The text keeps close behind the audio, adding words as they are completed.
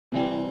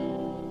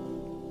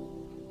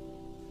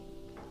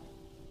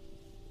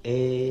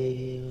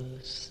Haile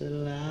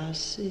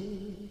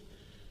Selassie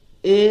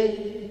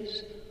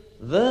is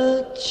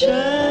the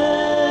champion.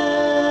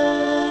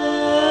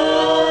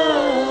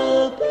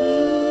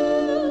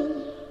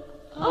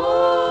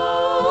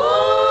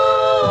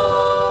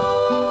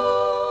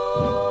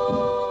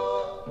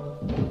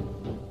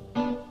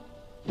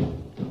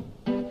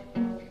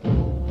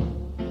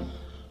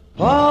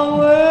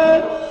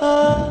 Power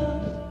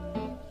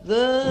of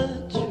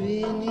the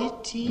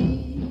Trinity.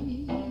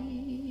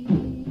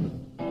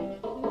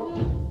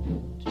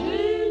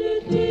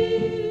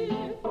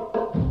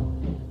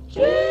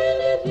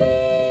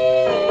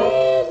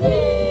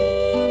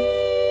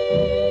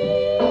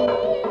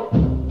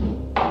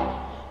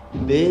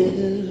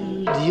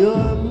 Build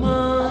your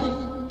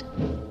mind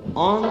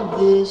on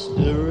this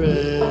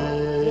direction.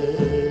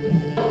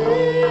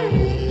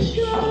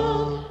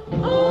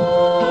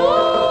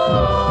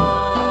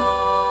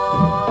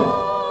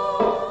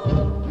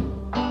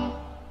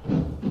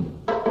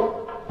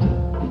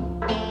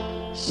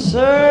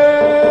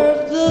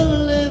 Serve the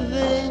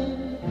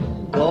living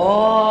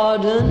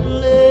God and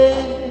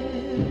live.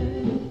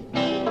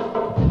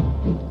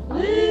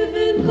 Live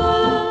in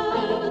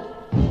God.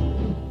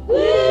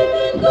 Live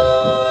in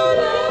God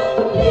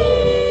and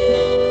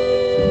live.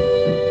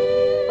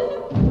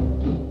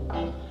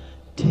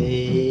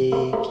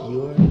 Take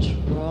your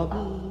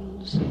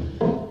troubles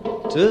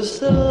to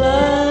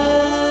Selassie.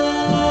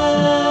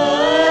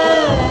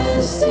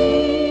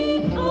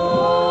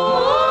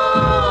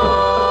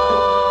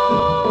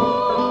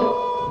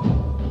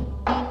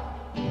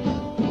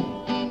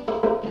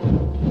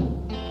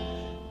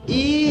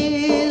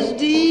 Is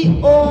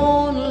the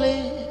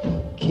only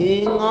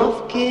King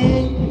of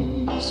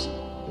Kings.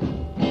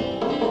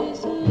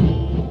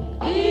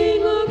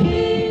 King of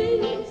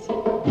Kings,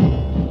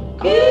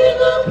 King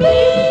of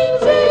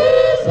Kings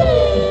is He.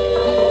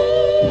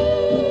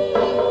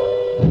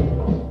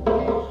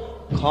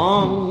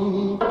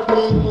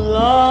 Conquering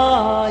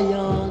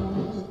Lion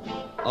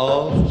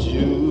of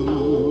Judah.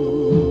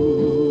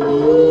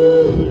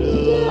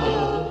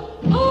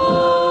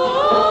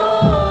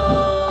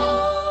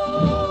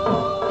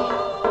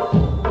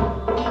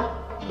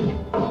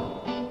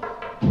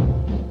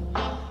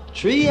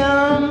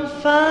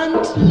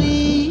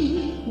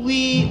 Triumphantly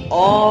we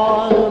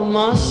all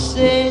must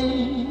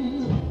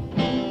sing.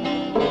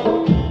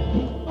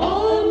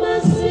 All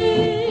must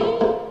sing.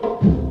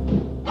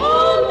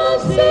 All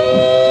must sing.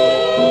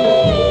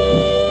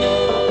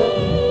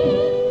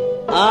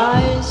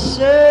 I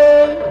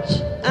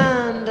search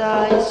and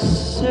I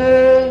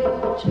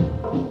search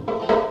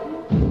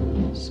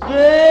this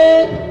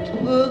great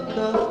book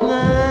of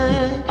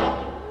mine.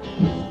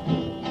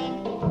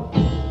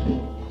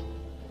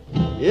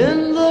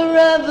 In the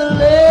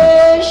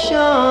Revelation,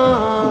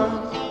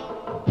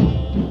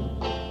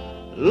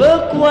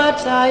 look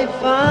what I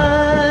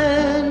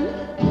find.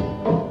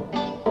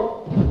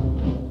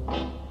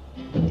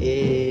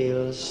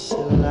 Haile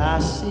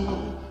Selassie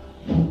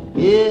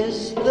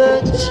is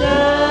the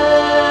champion.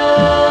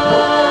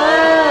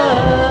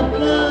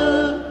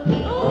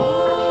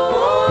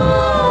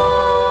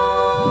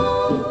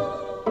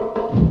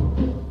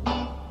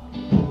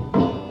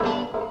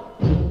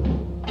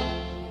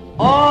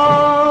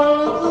 All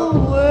the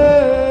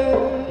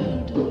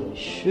world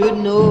should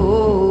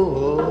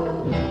know.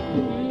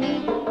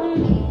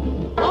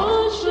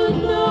 All should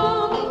know.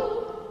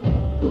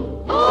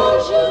 All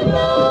should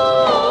know.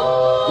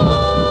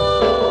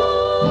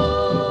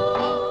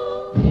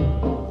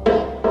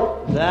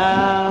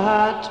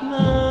 That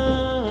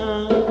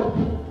man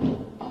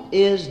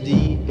is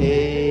the